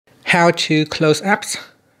how to close apps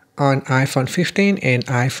on iPhone 15 and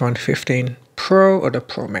iPhone 15 Pro or the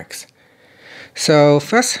Pro Max. So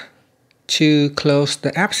first, to close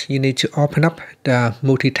the apps, you need to open up the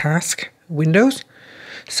multitask windows.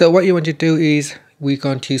 So what you want to do is we're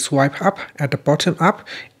going to swipe up at the bottom up,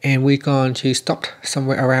 and we're going to stop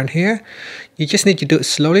somewhere around here. You just need to do it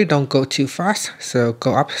slowly, don't go too fast. So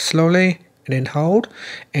go up slowly and then hold,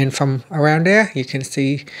 and from around there you can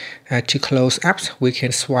see to close apps, we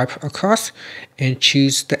can swipe across and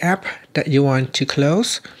choose the app that you want to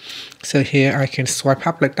close. So here I can swipe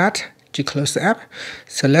up like that to close the app.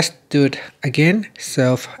 So let's do it again.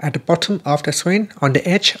 So at the bottom of the screen, on the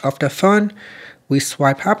edge of the phone, we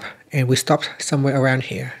swipe up and we stop somewhere around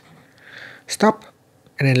here. Stop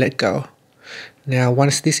and then let go. Now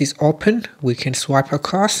once this is open, we can swipe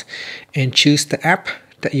across and choose the app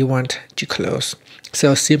that you want to close.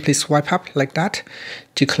 So simply swipe up like that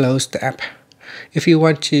to close the app. If you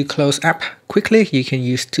want to close app quickly, you can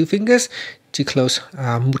use 2 fingers to close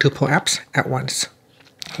multiple apps at once,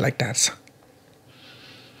 like that.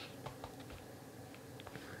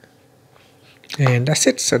 And that's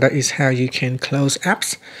it. So that is how you can close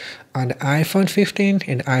apps on the iPhone 15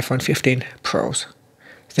 and iPhone 15 Pros.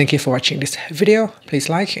 Thank you for watching this video. Please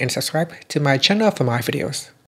like and subscribe to my channel for more videos.